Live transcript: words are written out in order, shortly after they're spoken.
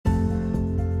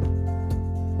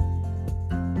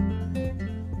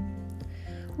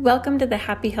Welcome to the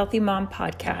Happy Healthy Mom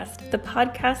podcast, the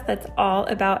podcast that's all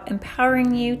about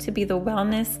empowering you to be the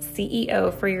wellness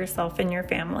CEO for yourself and your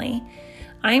family.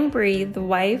 I'm Bree, the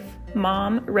wife,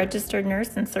 mom, registered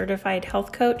nurse, and certified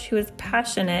health coach who is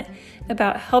passionate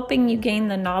about helping you gain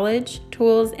the knowledge,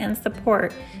 tools, and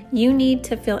support you need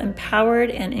to feel empowered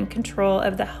and in control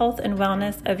of the health and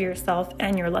wellness of yourself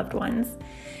and your loved ones.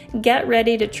 Get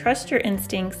ready to trust your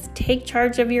instincts, take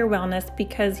charge of your wellness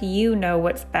because you know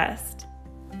what's best.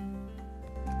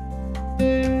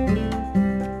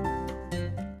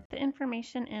 The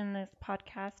information in this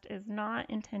podcast is not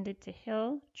intended to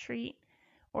heal, treat,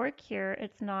 or cure.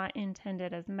 It's not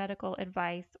intended as medical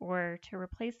advice or to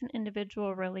replace an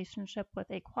individual relationship with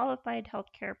a qualified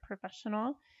healthcare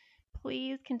professional.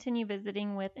 Please continue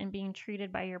visiting with and being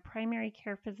treated by your primary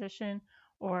care physician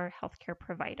or healthcare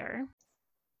provider.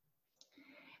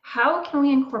 How can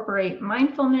we incorporate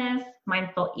mindfulness,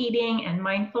 mindful eating, and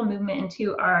mindful movement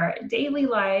into our daily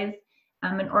lives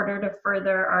in order to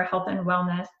further our health and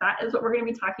wellness? That is what we're going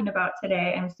to be talking about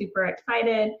today. I'm super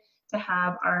excited to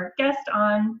have our guest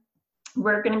on.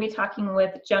 We're going to be talking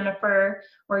with Jennifer,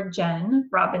 or Jen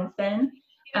Robinson.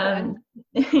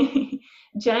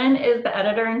 Jen is the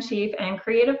editor-in-chief and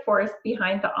creative force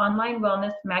behind the online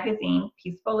wellness magazine,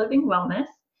 Peaceful Living Wellness.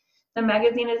 The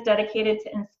magazine is dedicated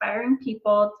to inspiring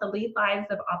people to lead lives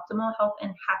of optimal health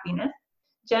and happiness.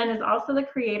 Jen is also the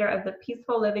creator of the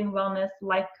Peaceful Living Wellness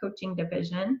life coaching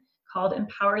division called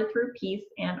Empowered Through Peace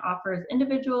and offers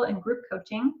individual and group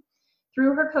coaching.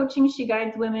 Through her coaching, she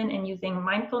guides women in using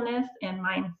mindfulness and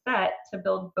mindset to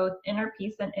build both inner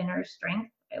peace and inner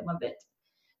strength. I love it.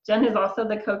 Jen is also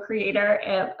the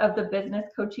co-creator of the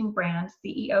business coaching brand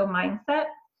CEO Mindset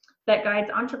that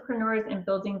guides entrepreneurs in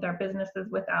building their businesses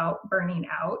without burning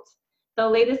out. The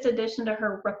latest addition to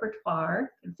her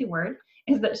repertoire, fancy word,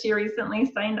 is that she recently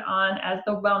signed on as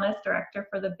the wellness director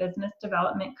for the business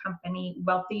development company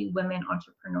Wealthy Women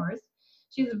Entrepreneurs.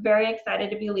 She's very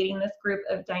excited to be leading this group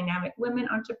of dynamic women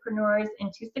entrepreneurs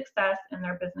into success in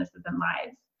their businesses and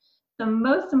lives. The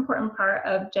most important part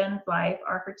of Jen's life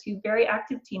are her two very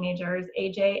active teenagers,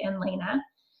 AJ and Lena.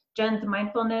 Jen's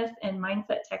mindfulness and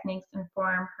mindset techniques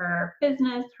inform her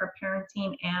business, her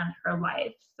parenting, and her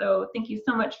life. So thank you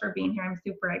so much for being here. I'm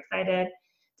super excited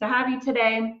to have you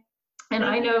today. And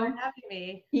Thank you for having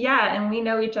me. Yeah, and we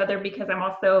know each other because I'm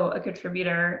also a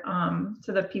contributor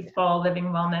to the Peaceful Living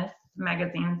Wellness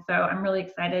magazine. So I'm really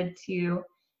excited to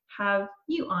have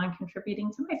you on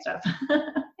contributing to my stuff.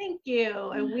 Thank you.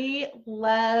 And we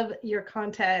love your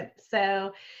content.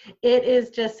 So it is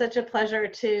just such a pleasure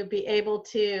to be able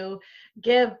to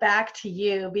give back to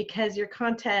you because your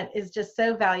content is just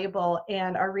so valuable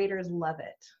and our readers love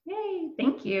it. Yay,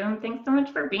 thank you. And thanks so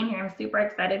much for being here. I'm super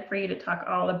excited for you to talk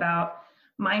all about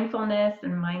mindfulness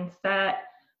and mindset.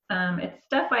 It's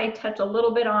stuff I touch a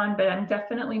little bit on, but I'm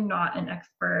definitely not an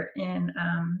expert in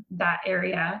that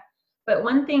area. But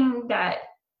one thing that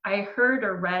I heard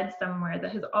or read somewhere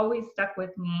that has always stuck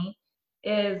with me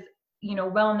is,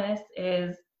 wellness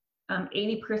is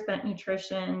 80%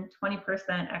 nutrition,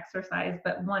 20% exercise,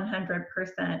 but 100%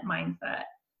 mindset.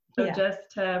 So just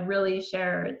to really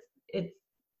share, it's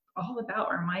all about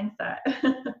our mindset.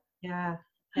 Yeah.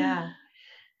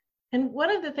 And one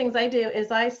of the things I do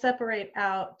is I separate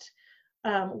out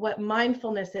what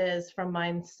mindfulness is from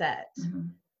mindset. Mm-hmm.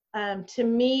 To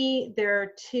me,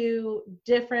 they're two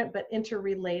different but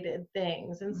interrelated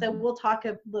things. And so we'll talk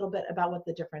a little bit about what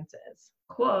the difference is.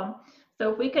 Cool.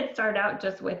 So if we could start out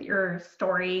just with your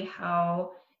story,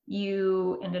 how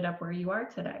you ended up where you are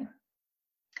today.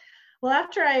 Well,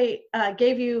 after I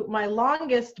gave you my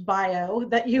longest bio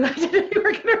that you were going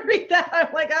to read that,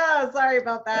 I'm like, oh, sorry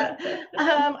about that.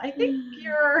 I think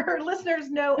your listeners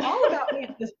know all about me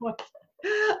at this point.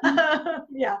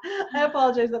 Yeah, I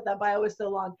apologize that bio was so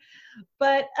long.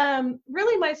 But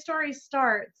really my story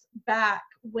starts back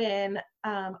when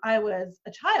I was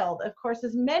a child. Of course,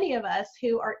 as many of us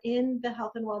who are in the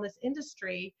health and wellness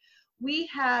industry, we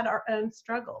had our own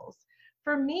struggles.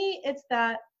 For me, it's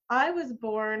that I was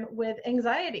born with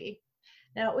anxiety.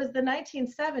 Now, it was the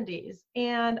 1970s,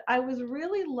 and I was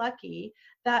really lucky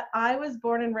that I was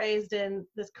born and raised in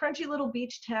this crunchy little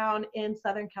beach town in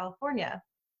Southern California.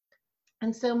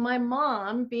 And so my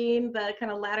mom, being the kind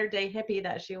of latter-day hippie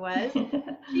that she was,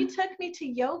 she took me to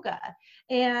yoga.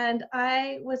 And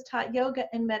I was taught yoga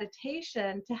and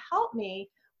meditation to help me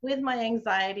with my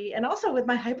anxiety and also with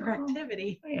my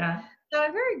hyperactivity. Oh, yeah. So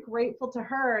I'm very grateful to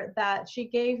her that she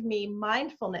gave me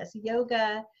mindfulness.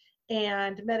 Yoga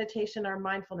and meditation are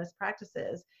mindfulness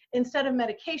practices instead of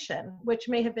medication, which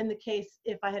may have been the case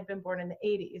if I had been born in the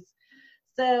 80s.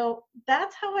 So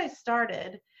that's how I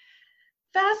started.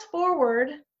 Fast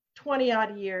forward 20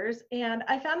 odd years, and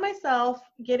I found myself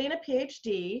getting a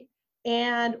PhD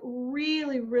and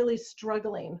really, really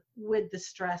struggling with the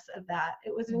stress of that.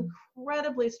 It was an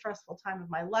incredibly stressful time of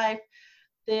my life.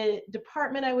 The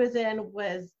department I was in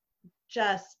was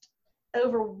just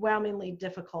overwhelmingly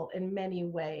difficult in many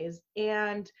ways.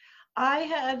 And I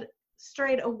had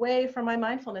strayed away from my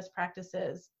mindfulness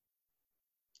practices.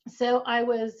 So I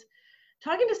was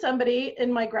talking to somebody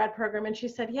in my grad program, and she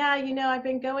said, yeah, I've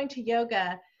been going to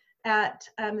yoga at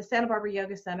the Santa Barbara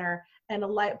Yoga Center, and a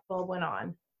light bulb went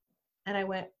on. And I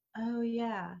went, oh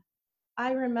yeah,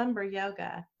 I remember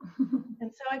yoga.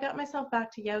 And so I got myself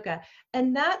back to yoga.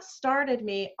 And that started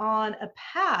me on a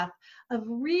path of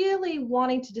really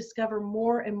wanting to discover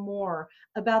more and more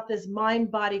about this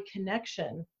mind-body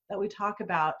connection that we talk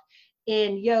about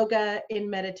in yoga, in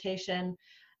meditation,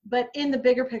 but in the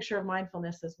bigger picture of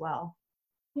mindfulness as well.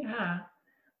 Yeah.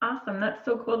 Awesome. That's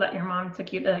so cool that your mom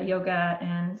took you to yoga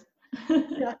and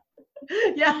yeah.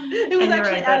 It was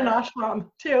actually at an ashram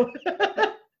too.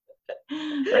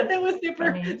 It was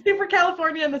super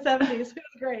California in the 70s. It was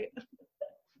great.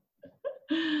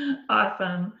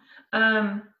 Awesome.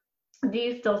 Do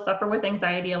you still suffer with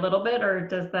anxiety a little bit, or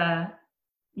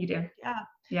you do?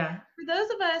 Yeah. For those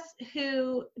of us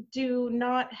who do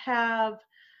not have,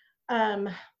 I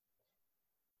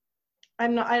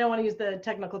don't want to use the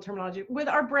technical terminology, with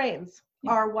our brains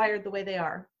are wired the way they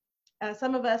are.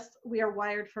 Some of us, we are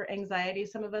wired for anxiety.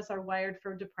 Some of us are wired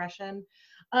for depression.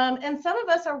 And some of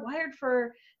us are wired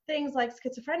for things like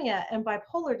schizophrenia and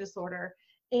bipolar disorder.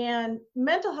 And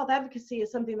mental health advocacy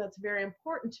is something that's very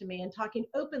important to me, and talking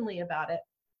openly about it,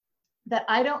 that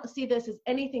I don't see this as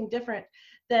anything different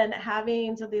than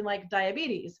having something like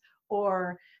diabetes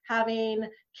or having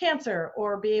cancer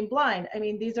or being blind. I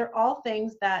mean, these are all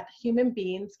things that human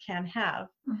beings can have.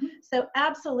 Mm-hmm. So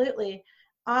absolutely,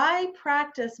 I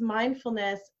practice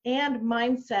mindfulness and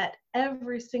mindset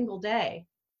every single day.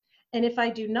 And if I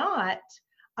do not,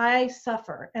 I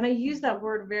suffer. And I use that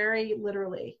word very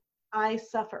literally. I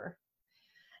suffer.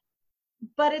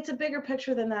 But it's a bigger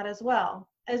picture than that as well.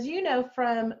 As you know,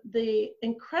 from the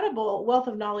incredible wealth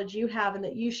of knowledge you have and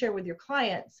that you share with your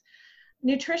clients,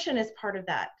 nutrition is part of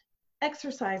that.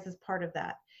 Exercise is part of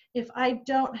that. If I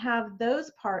don't have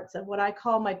those parts of what I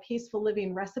call my peaceful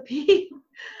living recipe,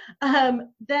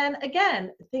 then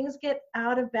again, things get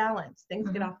out of balance, things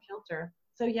get off kilter.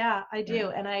 So yeah, I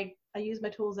do. And I use my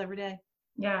tools every day.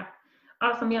 Yeah.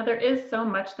 Awesome. Yeah, there is so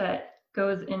much that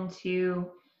goes into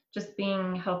just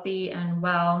being healthy and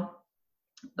well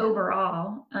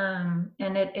overall. And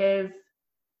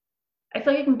I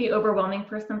feel like it can be overwhelming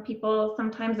for some people.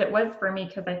 Sometimes it was for me,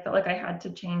 because I felt like I had to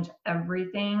change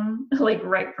everything like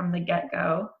right from the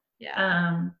get-go.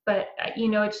 Yeah. But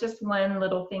it's just one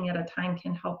little thing at a time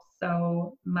can help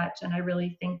so much. And I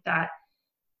really think that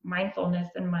mindfulness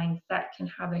and mindset can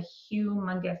have a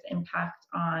humongous impact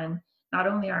on not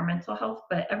only our mental health,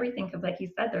 but everything. Because like you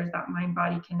said, there's that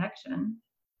mind-body connection.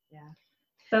 Yeah.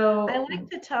 So I like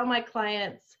to tell my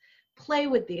clients, play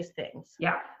with these things.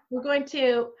 Yeah.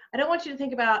 I don't want you to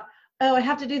think about, oh, I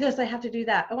have to do this, I have to do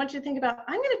that. I want you to think about,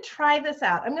 I'm going to try this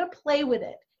out. I'm going to play with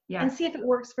it and see if it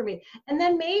works for me. And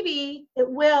then maybe it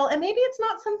will, and maybe it's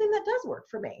not something that does work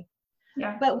for me.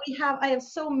 Yeah. But I have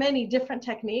so many different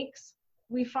techniques.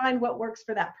 We find what works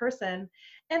for that person,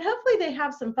 and hopefully they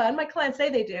have some fun. My clients say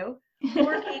they do,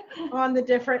 working on the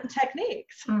different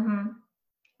techniques. Mm-hmm.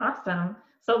 Awesome.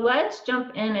 So let's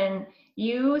jump in, and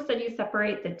you said you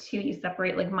separate the two. You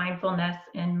separate like mindfulness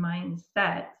and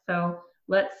mindset. So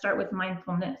let's start with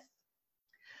mindfulness.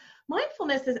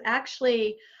 Mindfulness is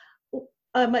actually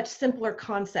a much simpler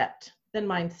concept than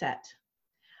mindset.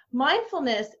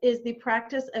 Mindfulness is the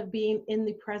practice of being in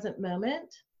the present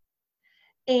moment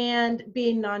and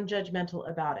being non-judgmental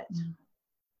about it.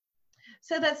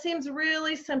 So that seems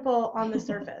really simple on the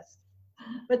surface.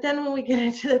 But then when we get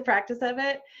into the practice of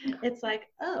it, it's like,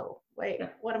 oh, wait,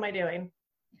 what am I doing?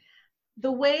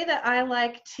 The way that I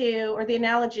like to, or the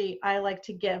analogy I like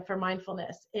to give for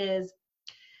mindfulness is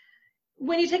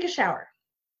when you take a shower.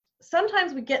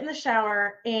 Sometimes we get in the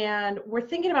shower and we're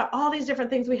thinking about all these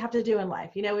different things we have to do in life.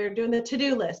 We're doing the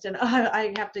to-do list, and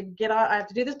I have to get on, I have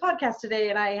to do this podcast today,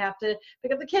 and I have to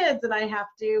pick up the kids, and I have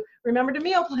to remember to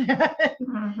meal plan.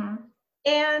 Mm-hmm.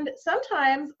 And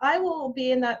sometimes I will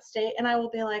be in that state and I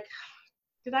will be like,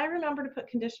 did I remember to put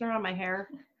conditioner on my hair?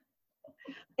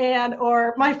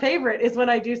 Or my favorite is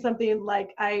when I do something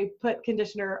like I put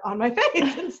conditioner on my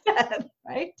face instead,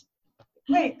 right?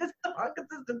 Wait, this is the wrong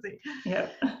consistency. Yeah.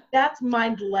 That's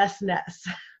mindlessness.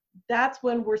 That's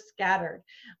when we're scattered.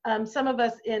 Some of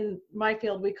us in my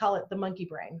field, we call it the monkey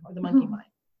brain or the monkey mind.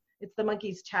 It's the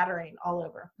monkeys chattering all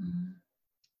over.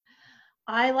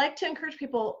 I like to encourage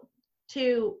people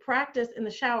to practice in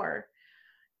the shower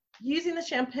using the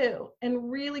shampoo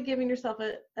and really giving yourself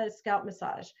a scalp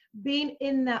massage, being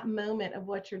in that moment of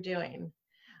what you're doing.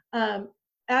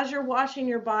 As you're washing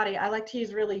your body, I like to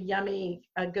use really yummy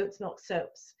goat's milk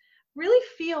soaps. Really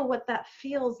feel what that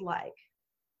feels like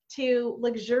to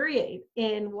luxuriate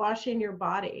in washing your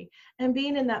body and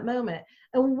being in that moment.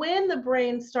 And when the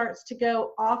brain starts to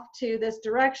go off to this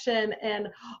direction and,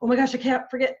 oh my gosh, I can't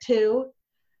forget to,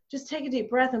 just take a deep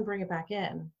breath and bring it back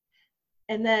in.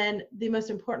 And then the most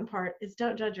important part is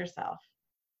don't judge yourself.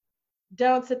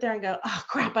 Don't sit there and go, oh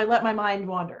crap, I let my mind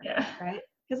wander, right?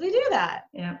 Because we do that.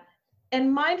 Yeah.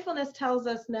 And mindfulness tells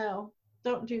us, no,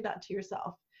 don't do that to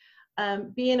yourself.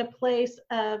 Be in a place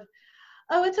of,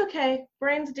 oh, it's okay,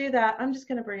 brains do that, I'm just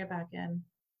going to bring it back in.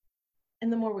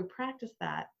 And the more we practice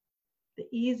that, the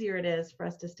easier it is for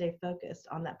us to stay focused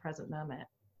on that present moment.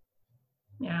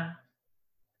 Yeah.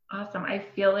 Awesome. I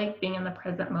feel like being in the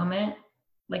present moment,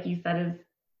 like you said,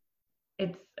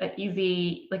 it's an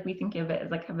easy, like we think of it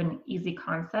as like have an easy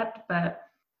concept, but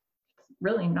it's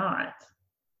really not.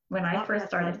 When I first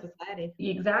started, society.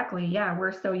 Exactly. Yeah.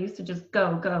 We're so used to just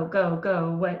go, go, go,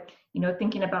 go. What,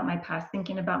 thinking about my past,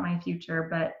 thinking about my future,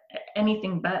 but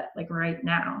anything but like right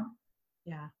now.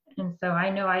 Yeah. And so I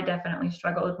know I definitely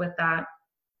struggled with that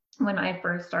when I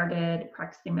first started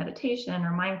practicing meditation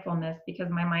or mindfulness, because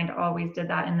my mind always did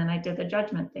that. And then I did the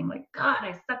judgment thing, like, God,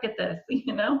 I suck at this.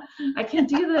 I can't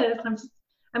do this.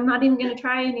 I'm not even going to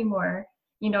try anymore.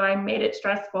 I made it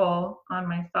stressful on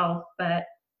myself, but,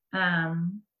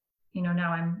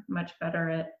 now I'm much better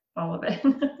at all of it.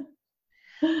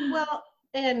 Well,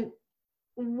 and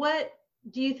what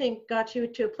do you think got you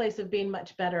to a place of being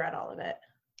much better at all of it?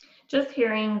 Just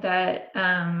hearing that,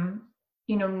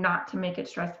 not to make it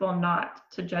stressful, not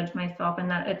to judge myself, and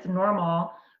that it's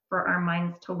normal for our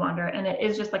minds to wander. And it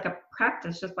is just like a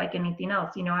practice, just like anything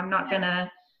else. I'm not going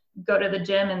to go to the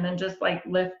gym and then just like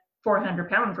lift 400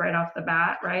 pounds right off the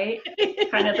bat, right?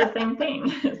 Kind of the same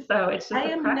thing. So it's just I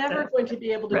am practice. Never going to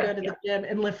be able to go to the gym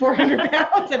and lift 400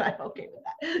 pounds, and I'm okay with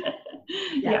that.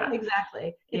 Yeah,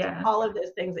 exactly. It's all of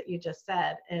those things that you just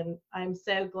said. And I'm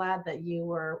so glad that you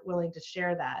were willing to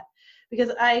share that, because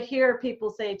I hear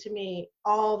people say to me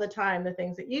all the time the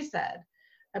things that you said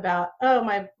about, oh,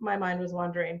 my mind was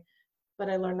wandering,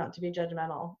 but I learned not to be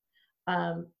judgmental.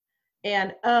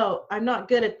 And, oh, I'm not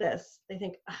good at this. They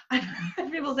think,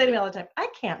 people say to me all the time, I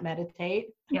can't meditate.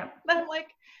 Yeah. But I'm like,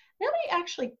 nobody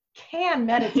actually can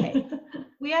meditate.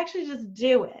 We actually just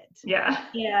do it. Yeah.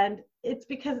 And it's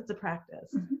because it's a practice.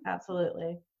 Mm-hmm.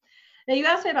 Absolutely. Now, you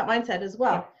asked me about mindset as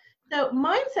well. Yeah. So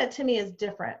mindset to me is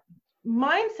different.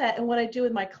 Mindset and what I do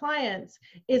with my clients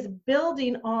is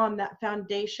building on that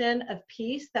foundation of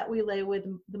peace that we lay with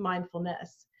the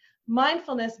mindfulness.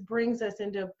 Mindfulness brings us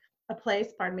into a place,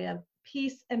 of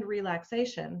peace and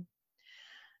relaxation.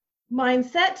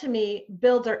 Mindset to me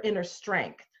builds our inner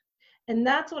strength. And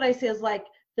that's what I see as like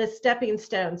the stepping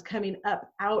stones coming up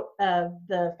out of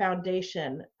the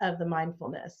foundation of the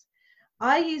mindfulness.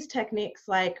 I use techniques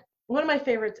like, one of my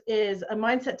favorites is a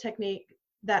mindset technique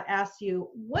that asks you,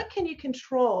 what can you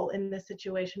control in this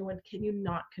situation? What can you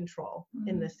not control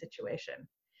in this situation?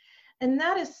 And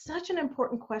that is such an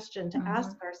important question to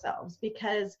ask ourselves,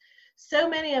 because so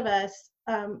many of us,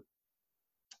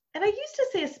 and I used to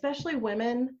say especially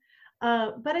women,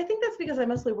 but I think that's because I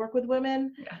mostly work with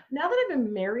women. Yeah. Now that I've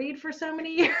been married for so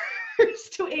many years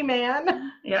to a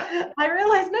man, I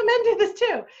realize no, men do this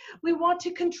too. We want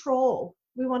to control.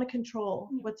 We want to control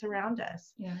what's around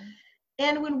us. Yeah.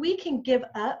 And when we can give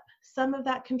up some of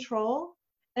that control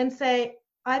and say,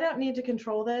 I don't need to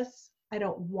control this. I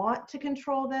don't want to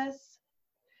control this,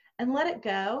 and let it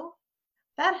go,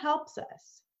 that helps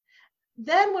us.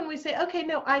 Then when we say, okay,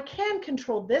 no, I can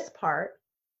control this part,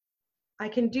 I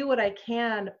can do what I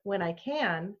can when I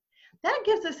can, that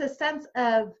gives us a sense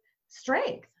of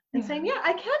strength and saying, yeah,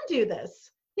 I can do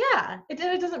this. Yeah, it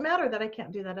doesn't matter that I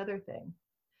can't do that other thing.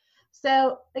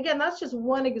 So again, that's just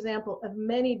one example of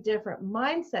many different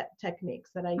mindset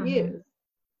techniques that I use.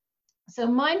 So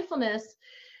mindfulness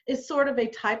is sort of a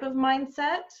type of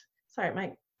mindset. Sorry,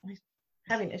 I'm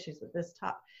having issues with this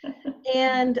top.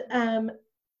 And,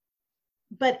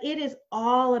 but it is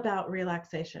all about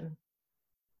relaxation.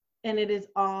 And it is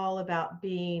all about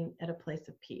being at a place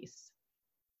of peace.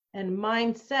 And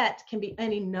mindset can be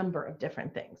any number of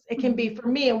different things. It can be, for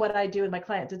me and what I do with my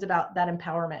clients, it's about that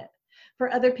empowerment.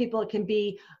 For other people, it can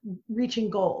be reaching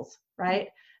goals, right?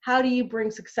 How do you bring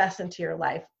success into your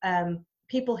life?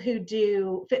 People who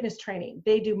do fitness training,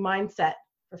 they do mindset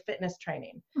for fitness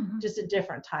training, just a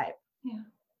different type.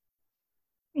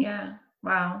 Yeah.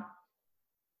 Wow.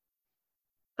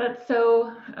 That's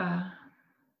so, I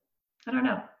don't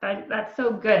know, that's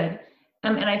so good.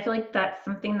 And I feel like that's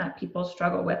something that people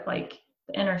struggle with, like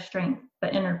the inner strength,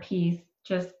 the inner peace,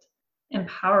 just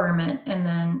empowerment. And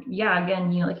then, yeah,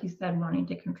 again, like you said, wanting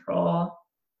to control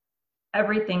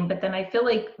everything. But then I feel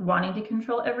like wanting to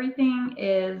control everything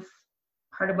is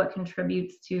part of what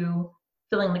contributes to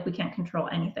feeling like we can't control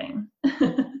anything.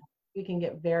 We can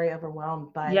get very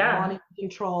overwhelmed by Yeah. wanting to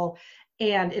control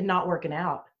and it not working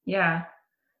out. Yeah.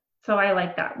 So I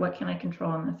like that. What can I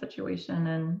control in this situation,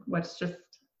 and what's just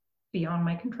beyond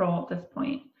my control at this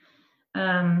point?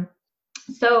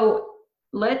 So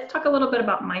let's talk a little bit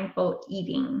about mindful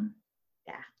eating.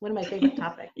 Yeah, one of my favorite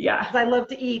topics. Yeah. Because I love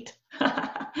to eat.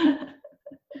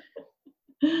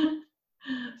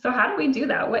 So how do we do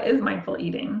that? What is mindful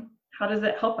eating? How does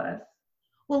it help us?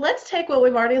 Well, let's take what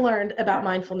we've already learned about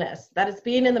mindfulness, that is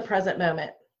being in the present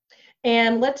moment.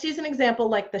 And let's use an example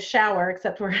like the shower,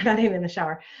 except we're not even in the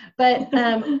shower. But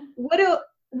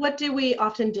what do we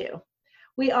often do?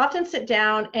 We often sit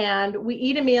down and we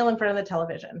eat a meal in front of the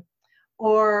television.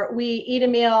 Or we eat a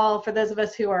meal, for those of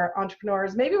us who are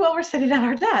entrepreneurs, maybe while we're sitting at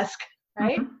our desk,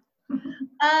 right?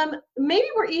 Maybe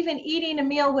we're even eating a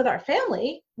meal with our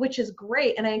family, which is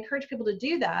great. And I encourage people to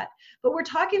do that. But we're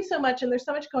talking so much and there's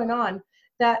so much going on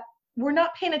that we're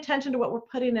not paying attention to what we're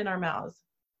putting in our mouths.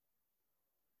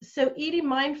 So eating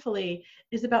mindfully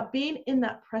is about being in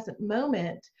that present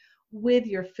moment with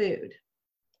your food.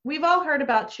 We've all heard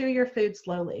about chew your food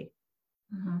slowly.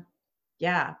 Mm-hmm.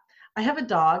 Yeah. I have a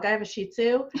dog. I have a Shih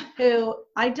Tzu who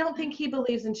I don't think he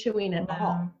believes in chewing at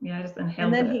all. Yeah, I just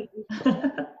inhaled and then it.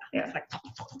 Yeah, it's like,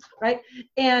 right?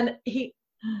 And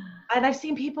I've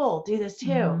seen people do this too.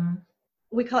 Mm-hmm.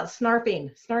 We call it snarfing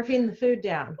the food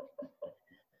down.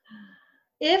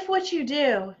 If what you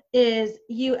do is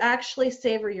you actually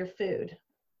savor your food,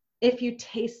 if you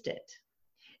taste it,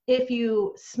 if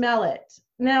you smell it.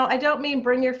 Now, I don't mean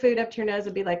bring your food up to your nose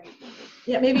and be like,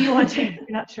 yeah, maybe you want to. You're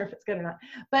not sure if it's good or not.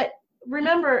 But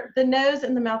remember, the nose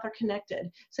and the mouth are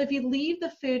connected. So if you leave the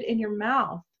food in your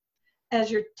mouth as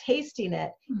you're tasting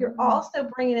it, you're also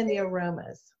bringing in the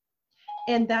aromas.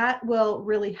 And that will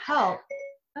really help.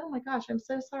 Oh my gosh, I'm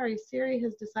so sorry. Siri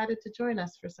has decided to join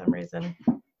us for some reason.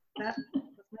 That was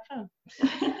my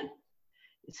phone.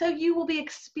 So you will be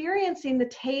experiencing the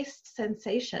taste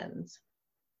sensations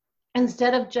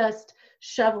instead of just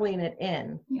shoveling it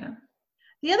in. Yeah.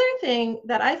 The other thing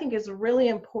that I think is really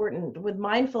important with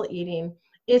mindful eating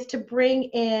is to bring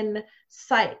in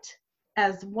sight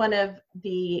as one of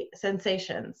the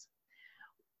sensations.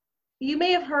 You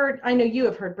may have heard, I know you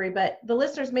have heard, Brie, but the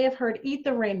listeners may have heard eat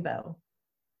the rainbow.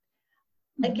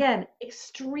 Mm-hmm. Again,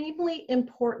 extremely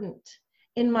important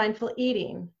in mindful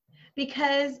eating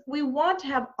because we want to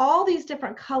have all these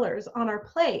different colors on our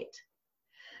plate.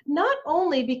 Not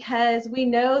only because we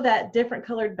know that different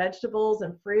colored vegetables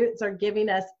and fruits are giving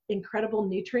us incredible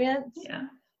nutrients,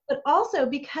 but also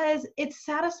because it's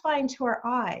satisfying to our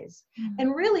eyes. Mm-hmm.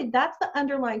 And really, that's the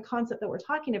underlying concept that we're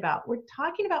talking about. We're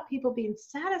talking about people being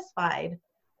satisfied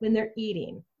when they're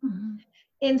eating. Mm-hmm.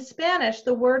 In Spanish,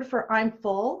 the word for I'm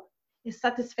full is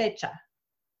satisfecha.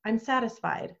 I'm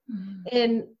satisfied. Mm-hmm.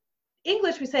 In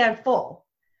English, we say I'm full.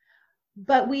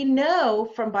 But we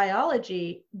know from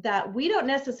biology that we don't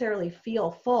necessarily feel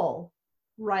full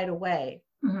right away.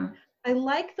 Mm-hmm. I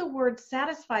like the word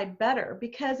satisfied better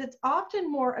because it's often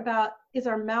more about, is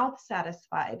our mouth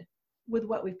satisfied with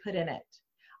what we put in it?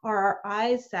 Are our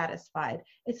eyes satisfied?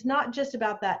 It's not just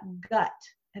about that gut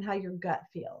and how your gut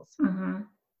feels. Mm-hmm.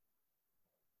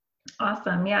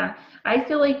 Awesome. Yeah. I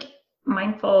feel like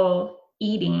mindful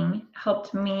eating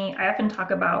helped me. I often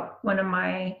talk about one of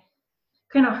my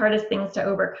kind of hardest things to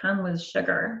overcome was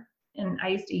sugar. And I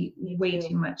used to eat way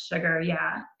too much sugar.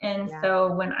 Yeah. And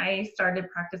so when I started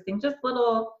practicing just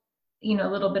little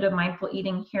bit of mindful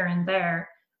eating here and there,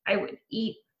 I would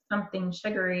eat something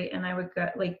sugary and I would go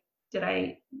like, did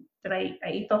I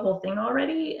eat the whole thing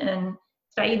already? And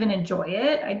did I even enjoy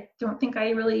it? I don't think I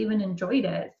really even enjoyed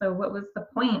it. So what was the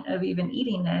point of even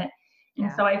eating it?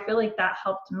 And so I feel like that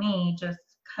helped me just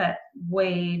cut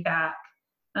way back,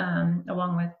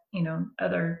 along with,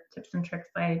 other tips and tricks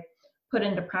I put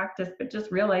into practice, but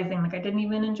just realizing like I didn't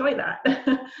even enjoy that.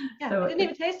 So I didn't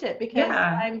even taste it because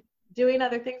I'm doing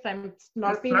other things. I'm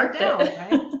snarfing it down,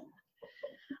 right?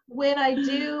 When I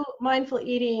do mindful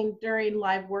eating during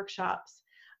live workshops,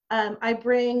 I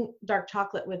bring dark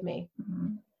chocolate with me.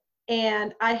 Mm-hmm.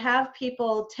 And I have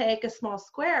people take a small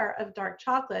square of dark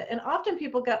chocolate. And often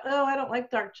people go, oh, I don't like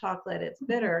dark chocolate. It's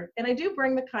bitter. Mm-hmm. And I do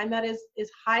bring the kind that is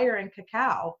higher in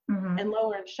cacao and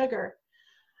lower in sugar.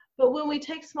 But when we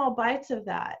take small bites of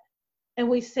that and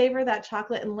we savor that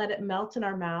chocolate and let it melt in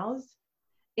our mouths,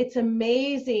 it's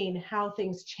amazing how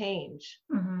things change,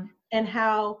 Mm-hmm. and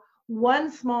how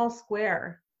one small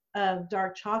square of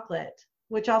dark chocolate,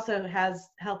 which also has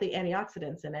healthy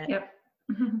antioxidants in it, Yep.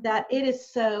 that it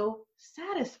is so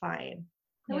satisfying.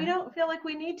 And we Yeah. don't feel like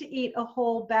we need to eat a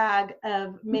whole bag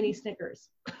of mini Snickers,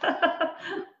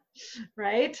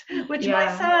 right? Which my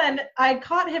Yeah. son, I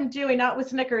caught him doing, not with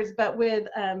Snickers, but with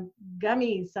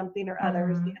gummies, something or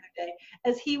others the Mm-hmm. other day,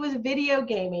 as he was video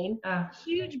gaming, Oh,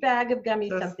 huge bag of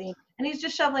gummies, just, something, and he's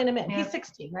just shoveling them in. He's yeah.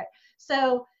 16, right?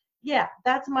 So yeah,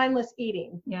 that's mindless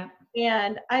eating. Yeah.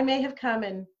 And I may have come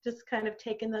and just kind of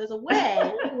taken those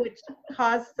away, which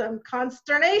caused some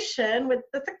consternation with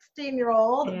the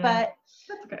 16-year-old, Yeah. but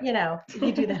That's good. you know,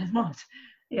 you do that as moms.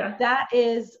 Yeah. That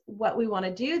is what we want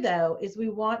to do, though, is we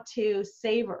want to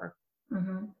savor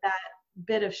Mm-hmm. that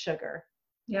bit of sugar.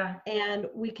 Yeah. And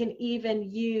we can even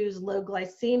use low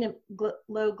glycemic,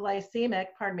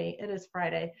 pardon me, it is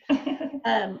Friday,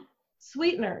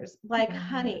 sweeteners like Yeah.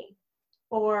 honey,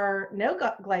 or no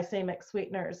glycemic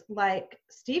sweeteners like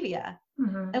stevia.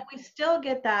 Mm-hmm. And we still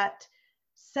get that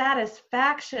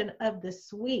satisfaction of the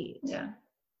sweet Yeah.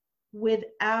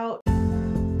 without.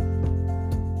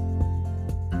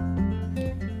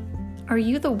 Are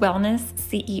you the wellness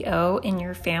CEO in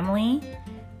your family?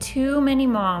 Too many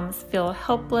moms feel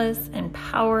helpless and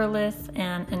powerless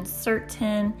and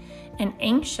uncertain and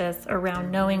anxious around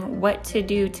knowing what to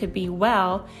do to be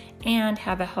well and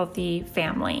have a healthy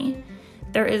family.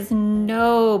 There is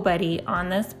nobody on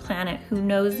this planet who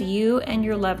knows you and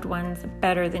your loved ones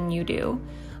better than you do.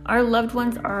 Our loved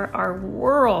ones are our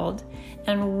world,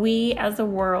 and we as a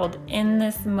world in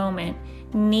this moment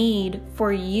need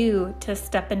for you to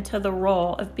step into the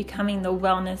role of becoming the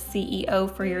wellness CEO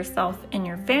for yourself and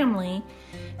your family,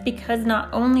 because not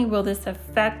only will this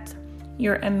affect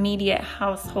your immediate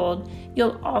household,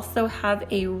 you'll also have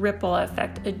a ripple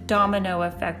effect, a domino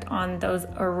effect on those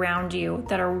around you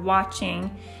that are watching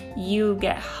you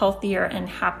get healthier and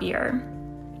happier.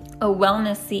 A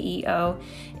wellness CEO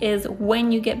is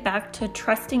when you get back to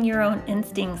trusting your own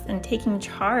instincts and taking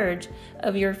charge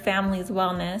of your family's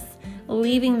wellness,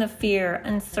 leaving the fear,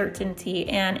 uncertainty,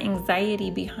 and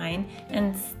anxiety behind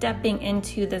and stepping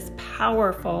into this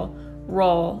powerful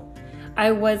role.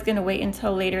 I was going to wait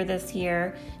until later this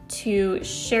year to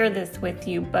share this with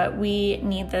you, but we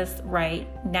need this right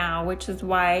now, which is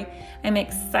why I'm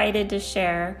excited to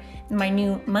share my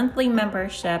new monthly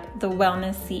membership, the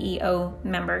Wellness CEO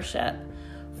membership.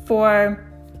 For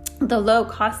the low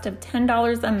cost of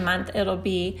 $10 a month, it'll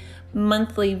be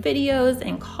monthly videos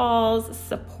and calls,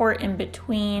 support in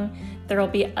between. There'll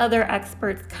be other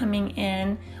experts coming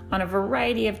in on a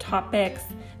variety of topics.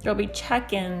 There'll be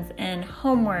check-ins and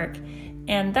homework.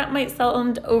 And that might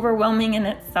sound overwhelming in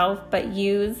itself, but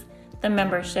use the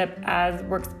membership as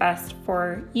works best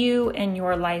for you and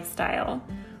your lifestyle.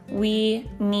 We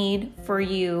need for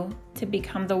you to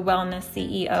become the wellness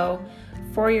CEO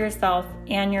for yourself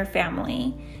and your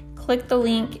family. Click the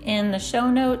link in the show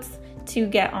notes to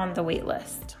get on the wait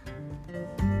list.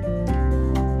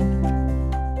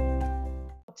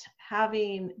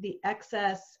 Having the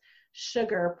excess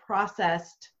sugar,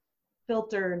 processed,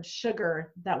 filtered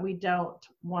sugar that we don't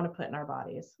want to put in our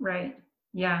bodies. Right.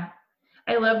 Yeah.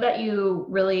 I love that you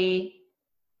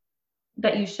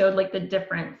showed like the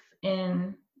difference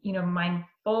in,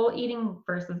 mindful eating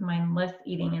versus mindless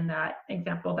eating in that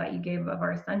example that you gave of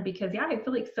our son, because I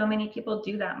feel like so many people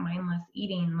do that mindless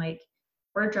eating, like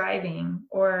we're driving,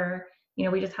 or,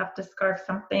 we just have to scarf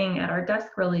something at our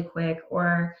desk really quick,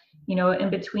 or, in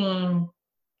between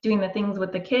doing the things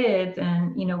with the kids,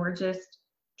 and, we're just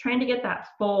trying to get that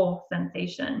full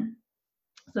sensation.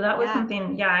 So that was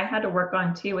something, I had to work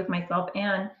on too with myself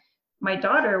and my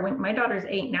daughter. When my daughter's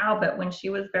 8 now, but when she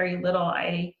was very little,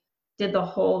 I did the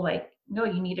whole, no,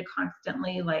 you need to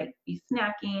constantly be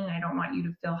snacking. I don't want you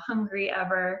to feel hungry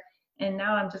ever. And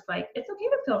now I'm just like, it's okay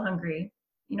to feel hungry.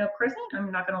 Of course,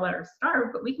 I'm not going to let her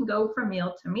starve, but we can go from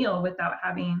meal to meal without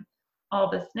having all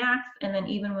the snacks. And then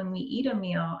even when we eat a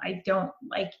meal, I don't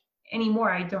like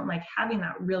anymore. I don't like having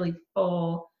that really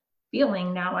full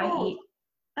feeling. Now I eat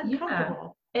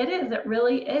uncomfortable. Yeah, it is. It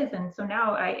really is. And so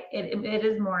now it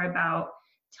is more about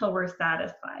till we're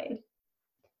satisfied.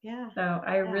 Yeah. So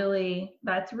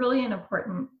that's really an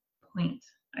important point,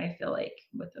 I feel like,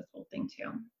 with this whole thing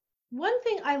too. One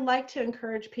thing I like to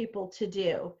encourage people to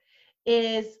do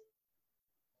is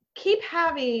keep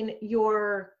having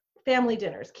your family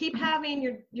dinners, keep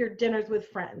having your dinners with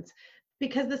friends,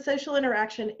 because the social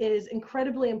interaction is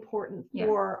incredibly important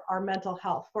for our mental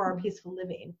health, for our peaceful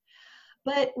living.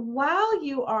 But while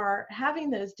you are having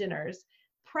those dinners,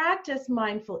 practice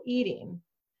mindful eating.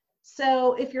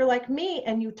 So if you're like me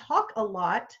and you talk a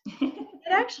lot,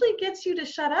 it actually gets you to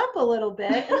shut up a little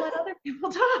bit and let other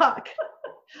people talk.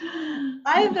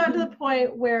 I have gotten to the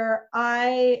point where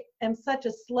I am such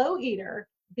a slow eater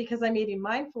because I'm eating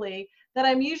mindfully that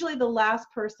I'm usually the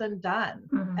last person done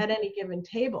at any given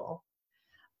table.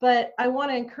 But I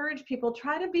want to encourage people,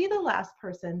 try to be the last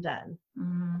person done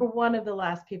or one of the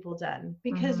last people done,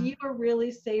 because you are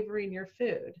really savoring your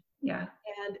food. Yeah.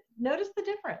 And notice the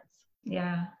difference.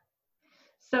 Yeah.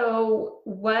 So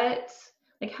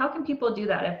how can people do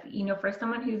that? If, for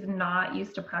someone who's not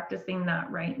used to practicing that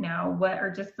right now, what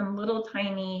are just some little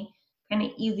tiny kind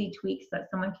of easy tweaks that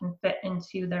someone can fit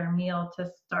into their meal to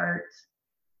start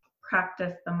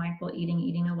practice the mindful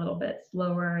eating a little bit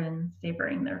slower and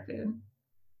savoring their food?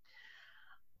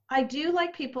 I do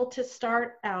like people to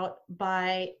start out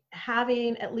by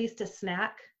having at least a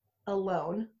snack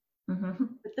alone,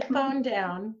 put the phone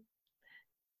down,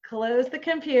 close the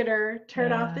computer,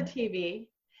 turn off the TV.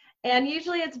 And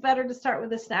usually it's better to start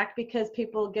with a snack because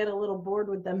people get a little bored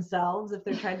with themselves if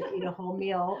they're trying to eat a whole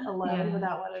meal alone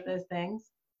without one of those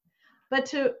things. But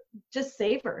to just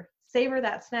savor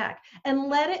that snack and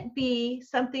let it be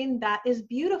something that is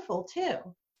beautiful too.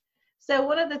 So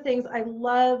one of the things I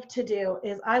love to do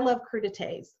is I love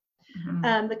crudités,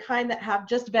 the kind that have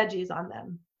just veggies on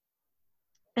them.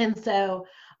 And so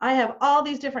I have all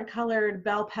these different colored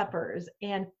bell peppers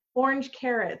and orange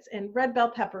carrots and red bell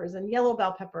peppers and yellow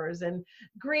bell peppers and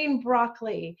green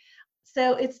broccoli.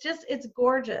 So it's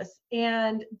gorgeous.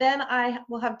 And then I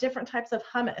will have different types of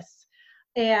hummus.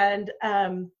 And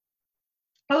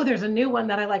there's a new one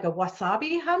that I like, a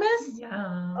wasabi hummus.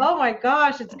 Yeah. Oh my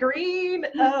gosh, it's green.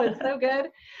 Oh, it's so good.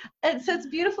 And so it's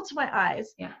beautiful to my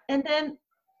eyes. Yeah. And then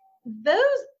those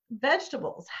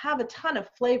vegetables have a ton of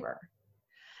flavor.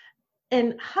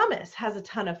 And hummus has a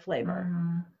ton of flavor.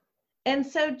 And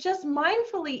so just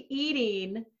mindfully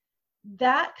eating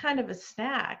that kind of a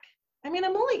snack. I mean,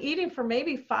 I'm only eating for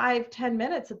maybe 5-10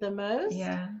 minutes at the most.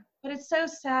 Yeah. But it's so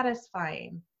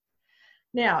satisfying.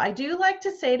 Now, I do like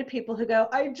to say to people who go,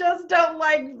 I just don't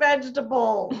like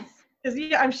vegetables. Because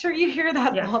I'm sure you hear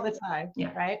that all the time,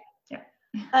 right?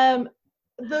 Yeah.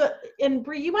 And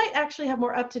Bree, you might actually have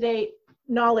more up-to-date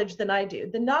knowledge than I do.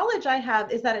 The knowledge I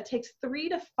have is that it takes 3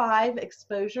 to 5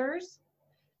 exposures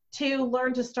to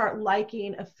learn to start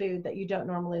liking a food that you don't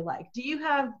normally like. Do you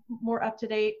have more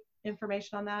up-to-date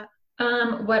information on that?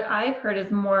 What I've heard is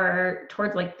more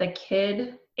towards like the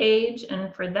kid age,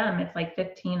 and for them it's like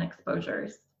 15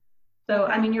 exposures. So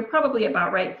I mean, you're probably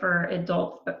about right for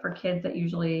adults, but for kids it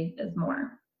usually is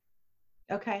more.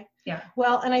 Okay. Yeah.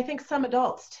 Well, and I think some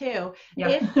adults too,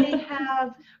 if they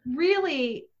have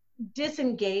really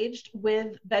disengaged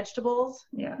with vegetables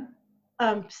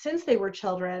since they were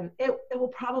children, it will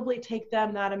probably take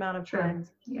them that amount of time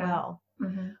as well.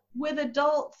 With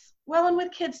adults, well, and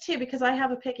with kids too, because I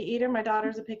have a picky eater, my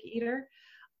daughter's a picky eater.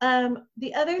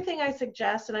 The other thing I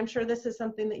suggest, and I'm sure this is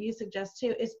something that you suggest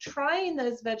too, is trying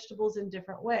those vegetables in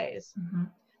different ways.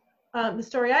 The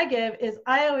story I give is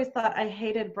I always thought I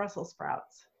hated Brussels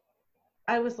sprouts.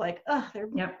 I was like, oh, they're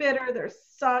bitter, they're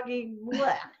soggy,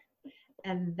 bleh.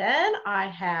 And then I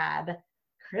had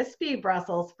crispy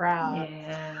Brussels sprouts.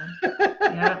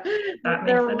 That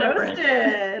they're makes a difference.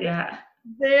 Roasted. Yeah.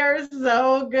 They're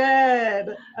so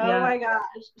good. Oh my gosh.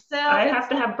 So I have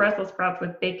to have Brussels sprouts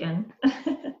with bacon.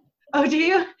 Oh, do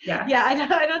you? Yeah. Yeah,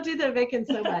 I don't do the bacon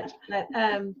so much, but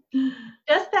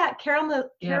just that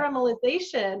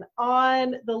caramelization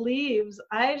on the leaves,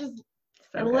 I just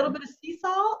and a little bit of sea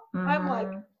salt. I'm like,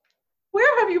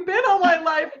 where have you been all my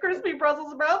life, crispy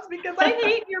Brussels sprouts? Because I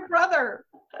hate your brother,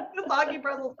 the soggy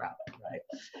Brussels sprouts.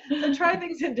 Right. So try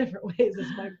things in different ways is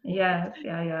my point. Yes.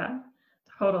 Yeah.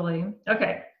 Totally.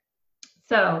 Okay.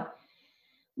 So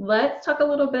let's talk a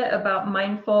little bit about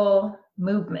mindful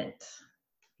movement.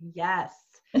 Yes.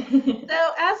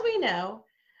 So as we know,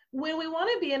 when we want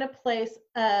to be in a place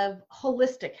of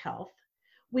holistic health,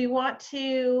 we want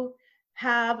to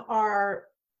have our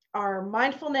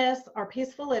mindfulness, our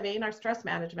peaceful living, our stress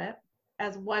management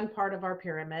as one part of our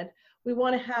pyramid. We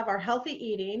want to have our healthy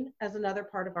eating as another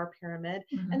part of our pyramid.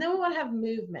 And then we want to have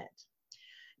movement.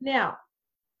 Now,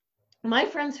 my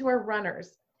friends who are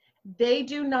runners, they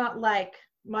do not like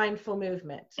mindful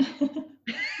movement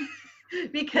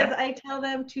because I tell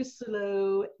them to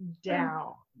slow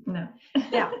down. No.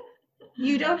 Now,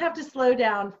 you don't have to slow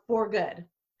down for good.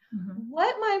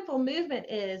 What mindful movement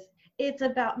is, it's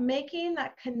about making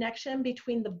that connection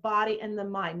between the body and the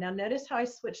mind. Now, notice how I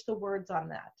switched the words on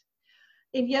that.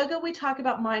 In yoga, we talk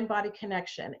about mind-body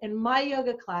connection. In my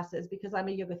yoga classes, because I'm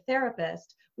a yoga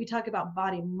therapist, we talk about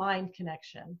body-mind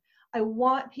connection. I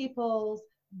want people's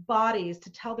bodies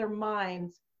to tell their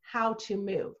minds how to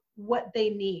move, what they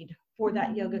need for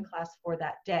that yoga class for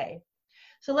that day.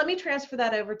 So let me transfer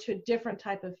that over to a different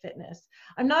type of fitness.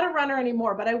 I'm not a runner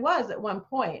anymore, but I was at one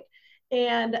point.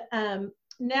 And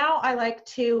now I like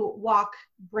to walk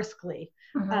briskly.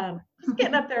 Just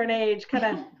getting up there in age, kind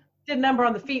of did a number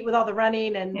on the feet with all the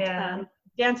running and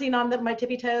dancing on my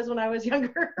tippy toes when I was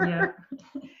younger. Yeah.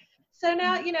 So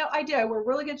now, you know, I wear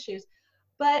really good shoes,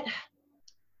 but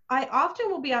I often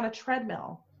will be on a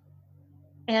treadmill.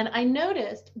 And I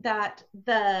noticed that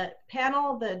the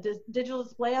panel, the digital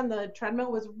display on the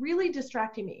treadmill was really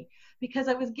distracting me because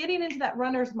I was getting into that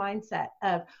runner's mindset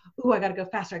of, oh, I got to go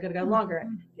faster. I got to go longer,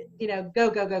 you know, go,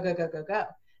 go, go, go, go, go, go.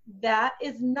 That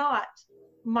is not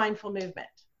mindful movement.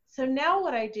 So now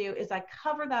what I do is I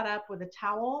cover that up with a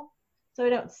towel so I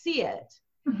don't see it.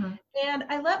 And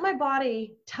I let my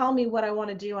body tell me what I want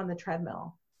to do on the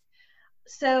treadmill.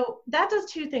 So that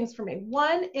does two things for me.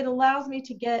 One, it allows me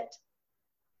to get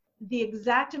the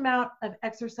exact amount of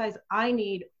exercise I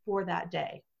need for that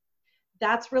day.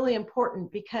 That's really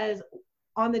important because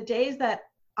on the days that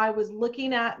I was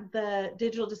looking at the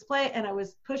digital display and I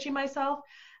was pushing myself,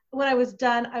 when I was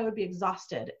done, I would be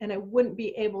exhausted and I wouldn't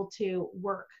be able to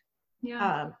work.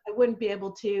 I wouldn't be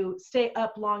able to stay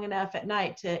up long enough at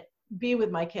night to be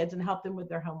with my kids and help them with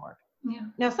their homework.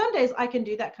 Now, some days I can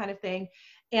do that kind of thing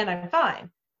and I'm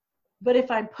fine. But if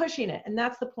I'm pushing it, and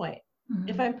that's the point,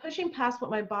 if I'm pushing past what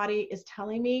my body is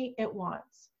telling me it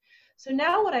wants. So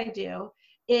now what I do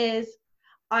is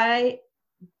I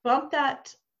bump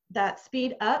that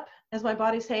speed up as my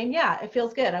body's saying, yeah, it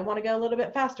feels good. I want to go a little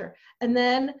bit faster. And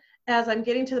then as I'm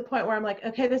getting to the point where I'm like,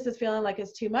 okay, this is feeling like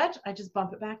it's too much, I just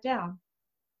bump it back down.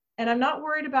 And I'm not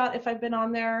worried about if I've been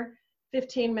on there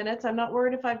 15 minutes. I'm not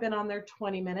worried if I've been on there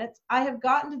 20 minutes. I have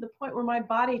gotten to the point where my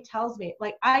body tells me,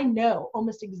 like, I know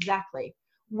almost exactly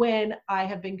when I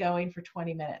have been going for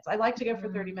 20 minutes. I like to go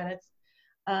for 30 minutes.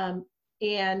 And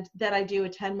then I do a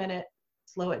 10-minute,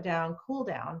 slow it down, cool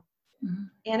down.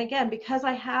 And again, because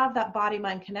I have that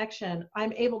body-mind connection,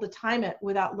 I'm able to time it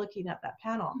without looking at that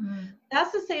panel.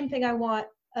 That's the same thing I want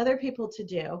other people to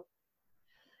do.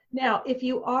 Now, if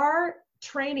you are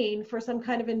training for some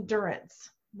kind of endurance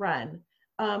run,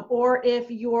 or if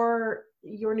your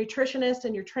nutritionist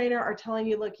and your trainer are telling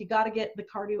you, look, you got to get the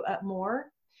cardio up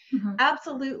more,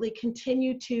 absolutely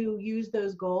continue to use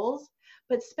those goals,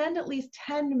 but spend at least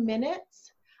 10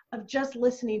 minutes of just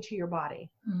listening to your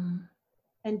body.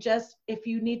 And just, if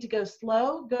you need to go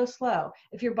slow, go slow.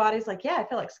 If your body's like, yeah, I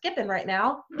feel like skipping right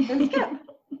now, then skip,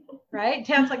 right?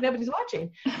 Dance like nobody's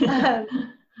watching.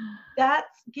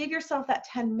 Give yourself that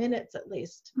 10 minutes at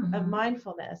least of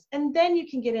mindfulness. And then you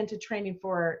can get into training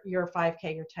for your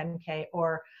 5K, your 10K.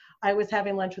 Or I was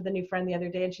having lunch with a new friend the other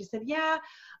day and she said, yeah,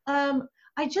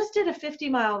 I just did a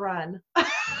 50-mile run.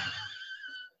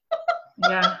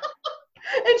 Yeah.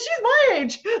 And she's my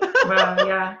age. Wow,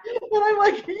 yeah. And I'm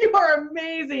like, you are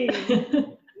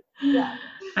amazing. Yeah.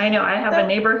 I know. I have a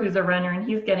neighbor who's a runner and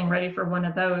he's getting ready for one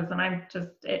of those. And I'm just,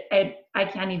 I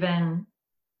don't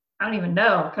even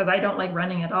know because I don't like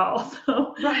running at all.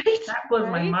 So that blows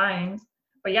my mind.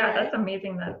 But yeah, that's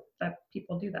amazing that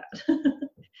people do that.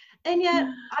 And yet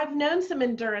I've known some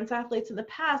endurance athletes in the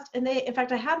past, and in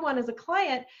fact, I had one as a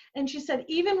client, and she said,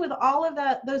 even with all of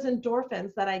those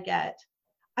endorphins that I get,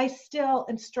 I still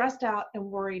am stressed out and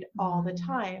worried all the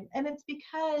time. And it's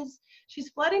because she's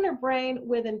flooding her brain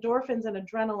with endorphins and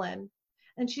adrenaline,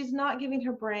 and she's not giving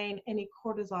her brain any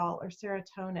cortisol or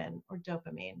serotonin or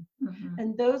dopamine.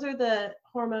 And those are the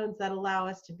hormones that allow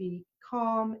us to be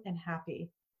calm and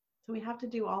happy. So we have to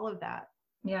do all of that.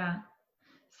 Yeah.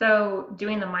 So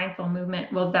doing the mindful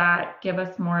movement, will that give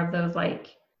us more of those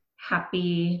like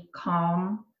happy,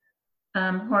 calm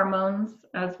hormones,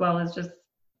 as well as just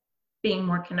being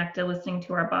more connected, listening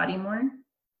to our body more?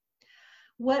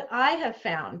 What I have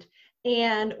found,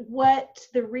 and what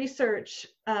the research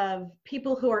of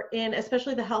people who are in,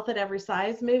 especially the Health at Every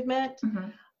Size movement,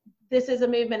 this is a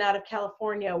movement out of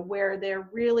California where they're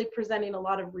really presenting a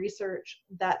lot of research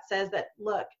that says that,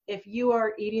 look, if you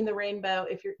are eating the rainbow,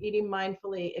 if you're eating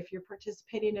mindfully, if you're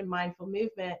participating in mindful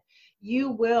movement,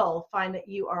 you will find that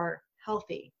you are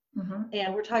healthy.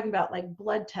 And we're talking about like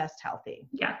blood test healthy.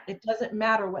 Yeah. It doesn't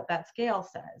matter what that scale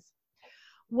says.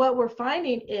 What we're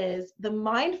finding is the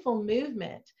mindful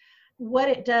movement, what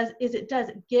it does is it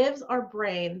gives our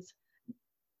brains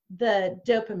the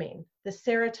dopamine, the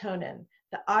serotonin,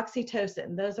 the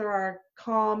oxytocin. Those are our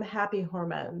calm, happy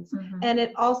hormones. And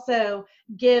it also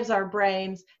gives our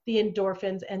brains the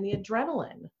endorphins and the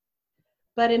adrenaline.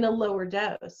 but in a lower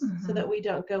dose so that Mhm. we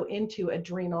don't go into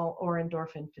adrenal or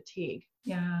endorphin fatigue,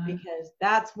 Yeah. because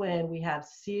that's when we have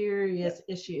serious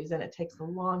issues, and it takes a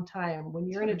long time. When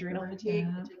you're To in adrenal recover. fatigue,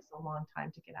 Yeah. it takes a long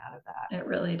time to get out of that. It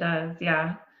really does.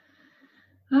 Yeah.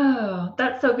 Oh,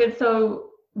 that's so good.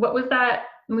 So, what was that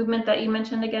movement that you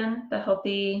mentioned again? The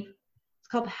healthy It's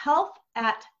called Health at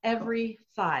health, Every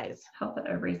Size. health at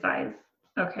every size.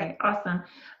 Yep. Okay, awesome.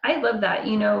 I love that.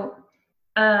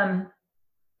 Um,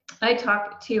 I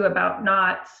talk to you about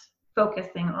not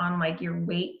focusing on like your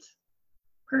weight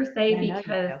per se I know you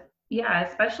because, do. yeah,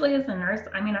 especially as a nurse,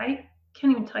 I mean, I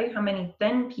can't even tell you how many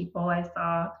thin people I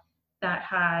saw that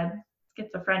had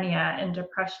schizophrenia and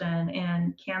depression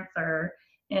and cancer.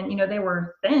 And, they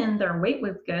were thin, their weight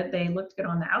was good, they looked good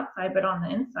on the outside, but on the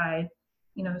inside,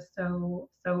 so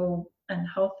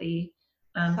unhealthy.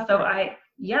 Suffering.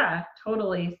 Yeah,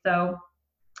 totally. So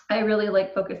I really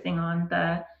like focusing on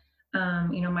the,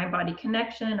 mind body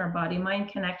connection or body mind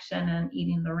connection and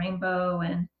eating the rainbow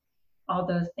and all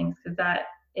those things, because that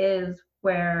is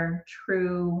where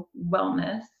true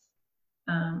wellness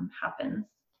happens.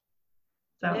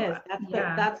 It So is.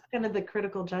 yeah, That's kind of the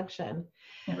critical junction.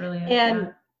 it really is. Yeah.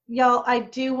 And y'all, I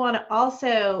do want to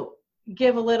also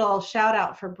give a little shout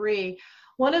out for Bree.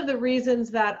 One of the reasons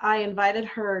that I invited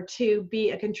her to be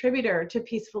a contributor to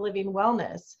Peaceful Living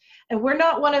Wellness, and we're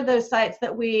not one of those sites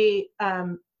that we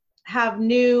have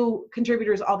new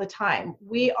contributors all the time.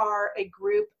 We are a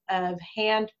group of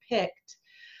hand-picked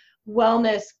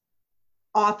wellness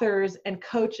authors and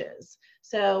coaches.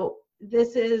 So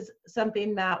this is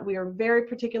something that we are very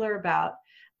particular about,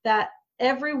 that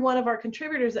every one of our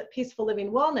contributors at Peaceful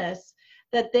Living Wellness,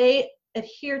 that they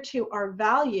adhere to our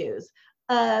values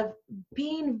of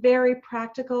being very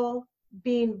practical,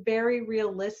 being very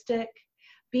realistic,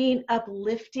 being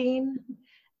uplifting,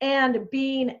 and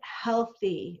being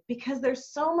healthy, because there's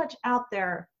so much out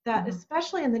there that, Mhm.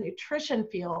 especially in the nutrition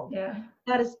field, Yeah.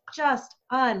 that is just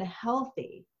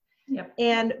unhealthy. Yep.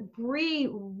 And Bree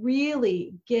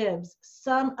really gives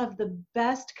some of the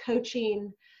best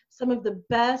coaching, some of the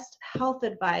best health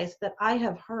advice that I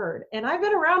have heard. And I've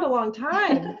been around a long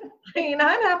time. I mean,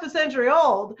 I'm half a century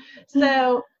old.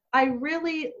 So I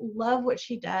really love what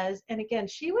she does. And again,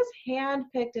 she was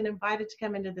handpicked and invited to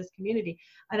come into this community.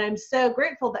 And I'm so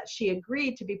grateful that she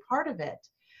agreed to be part of it,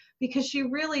 because she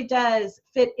really does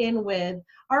fit in with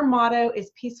our motto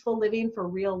is peaceful living for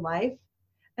real life.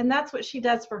 And that's what she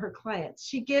does for her clients.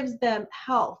 She gives them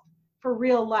health for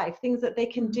real life, things that they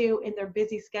can do in their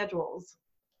busy schedules.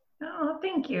 Oh,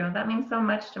 thank you. That means so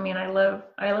much to me, and I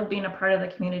love being a part of the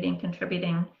community and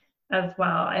contributing as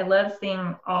well. I love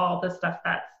seeing all the stuff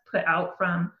that's put out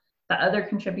from the other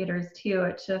contributors too.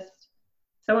 It's just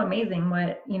so amazing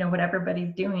what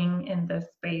everybody's doing in this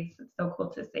space. It's so cool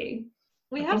to see.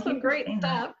 We So have thank you some for great saying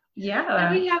that. stuff. And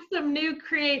Yeah. we have some new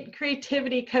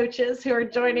creativity coaches who are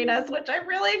joining us, which I'm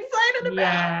really excited about.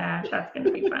 Yeah, that's going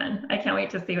to be fun. I can't wait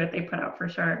to see what they put out for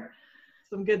sure.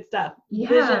 Some good stuff.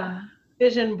 Yeah.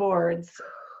 Vision boards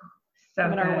So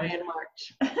coming our way good. in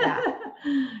March. Yeah.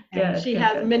 And Good,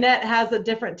 good, good. Minette has a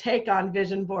different take on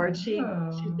vision boards. She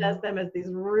does Oh, them as these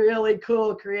really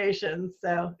cool creations.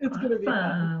 So it's going to be fun.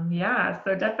 awesome. Yeah,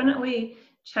 so definitely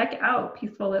check out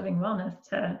Peaceful Living Wellness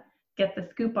to get the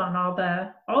scoop on all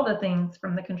the things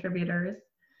from the contributors.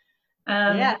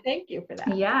 Yeah, thank you for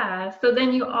that. Yeah, so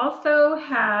then you also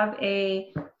have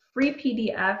a free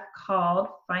PDF called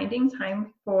Finding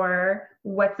Time for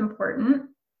What's Important.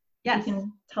 Yes. You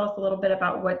can tell us a little bit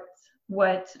about what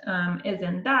is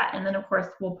in that, and then of course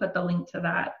we'll put the link to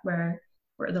that where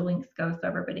the links go so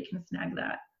everybody can snag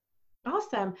that.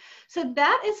 Awesome. So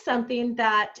that is something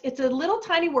that it's a little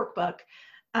tiny workbook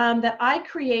that I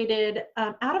created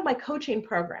out of my coaching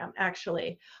program,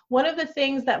 actually. One of the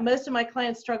things that most of my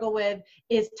clients struggle with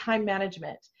is time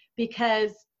management,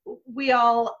 because we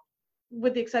all,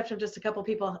 with the exception of just a couple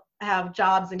people, have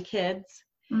jobs and kids.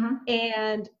 Mm-hmm.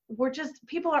 And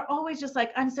people are always just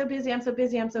like, I'm so busy, I'm so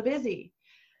busy, I'm so busy.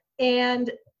 And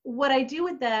what I do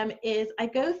with them is I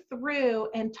go through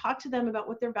and talk to them about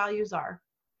what their values are,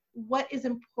 what is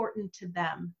important to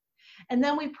them. And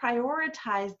then we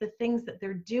prioritize the things that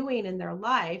they're doing in their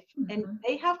life, and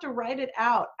they have to write it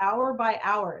out hour by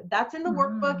hour. That's in the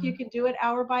workbook. You can do it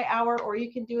hour by hour, or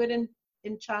you can do it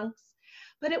in chunks.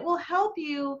 But it will help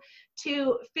you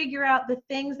to figure out the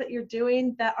things that you're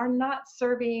doing that are not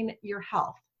serving your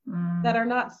health, that are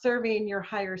not serving your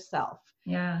higher self,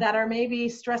 that are maybe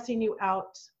stressing you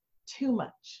out too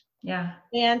much. Yeah.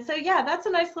 And so, yeah, that's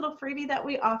a nice little freebie that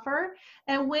we offer.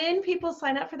 And when people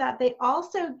sign up for that, they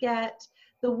also get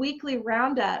the weekly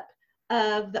roundup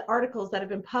of the articles that have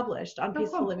been published on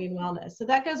Peaceful cool. Living Wellness. So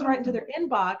that goes right into their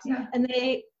inbox, Yeah. and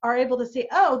they are able to see,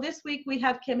 oh, this week we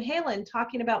have Kim Halen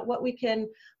talking about what we can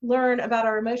learn about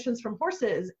our emotions from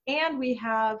horses. And we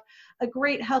have a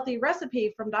great healthy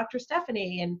recipe from Dr.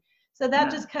 Stephanie. And so that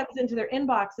just comes into their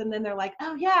inbox, and then they're like,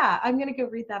 oh yeah, I'm going to go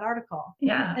read that article.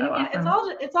 Yeah. And again,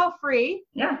 awesome. it's all free.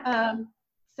 Yeah.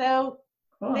 So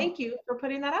Cool. thank you for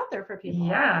putting that out there for people.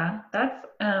 Yeah, that's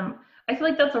I feel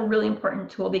like that's a really important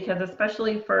tool, because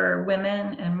especially for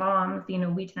women and moms, you know,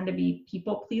 we tend to be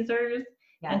people pleasers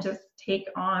and just take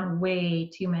on way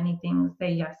too many things,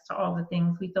 say yes to all the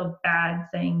things. We feel bad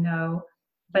saying no,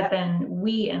 but then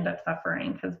we end up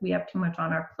suffering because we have too much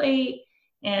on our plate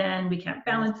and we can't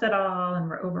balance it all, and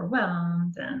we're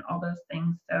overwhelmed and all those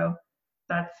things. So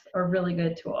that's a really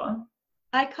good tool.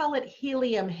 I call it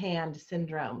helium hand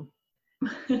syndrome.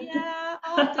 Yeah,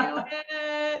 I'll do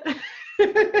it.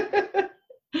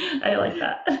 I like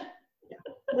that. Yeah.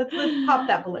 Let's pop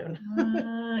that balloon.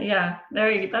 Yeah,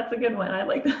 there you go. That's a good one. I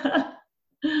like that.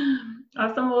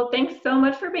 Awesome. Well, thanks so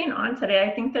much for being on today.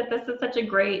 I think that this is such a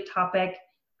great topic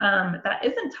that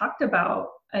isn't talked about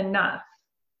enough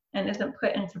and isn't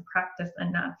put into practice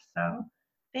enough. So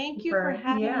thank you for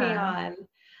having me on.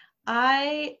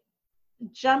 I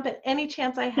jump at any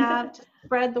chance I have to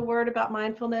spread the word about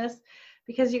mindfulness,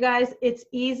 because you guys, it's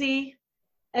easy.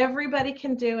 Everybody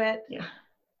can do it. Yeah.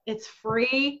 It's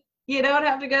free. You don't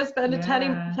have to go spend a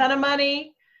ton of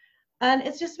money. And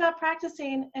it's just about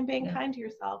practicing and being kind to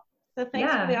yourself. So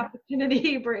thanks for the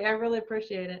opportunity, Bree. I really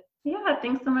appreciate it. Yeah,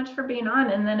 thanks so much for being on.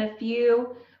 And then if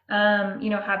you,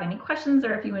 have any questions,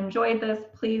 or if you enjoyed this,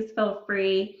 please feel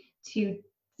free to,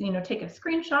 take a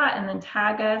screenshot and then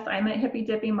tag us. I'm at Hippy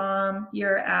Dippy Mom.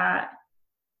 You're at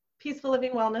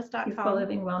peacefullivingwellness.com. Peaceful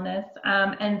Living Wellness.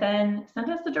 And then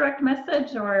send us a direct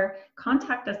message or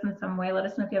contact us in some way. Let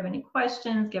us know if you have any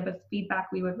questions, give us feedback.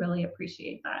 We would really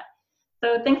appreciate that.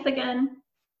 So thanks again.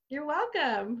 You're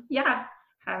welcome. Yeah.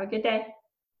 Have a good day.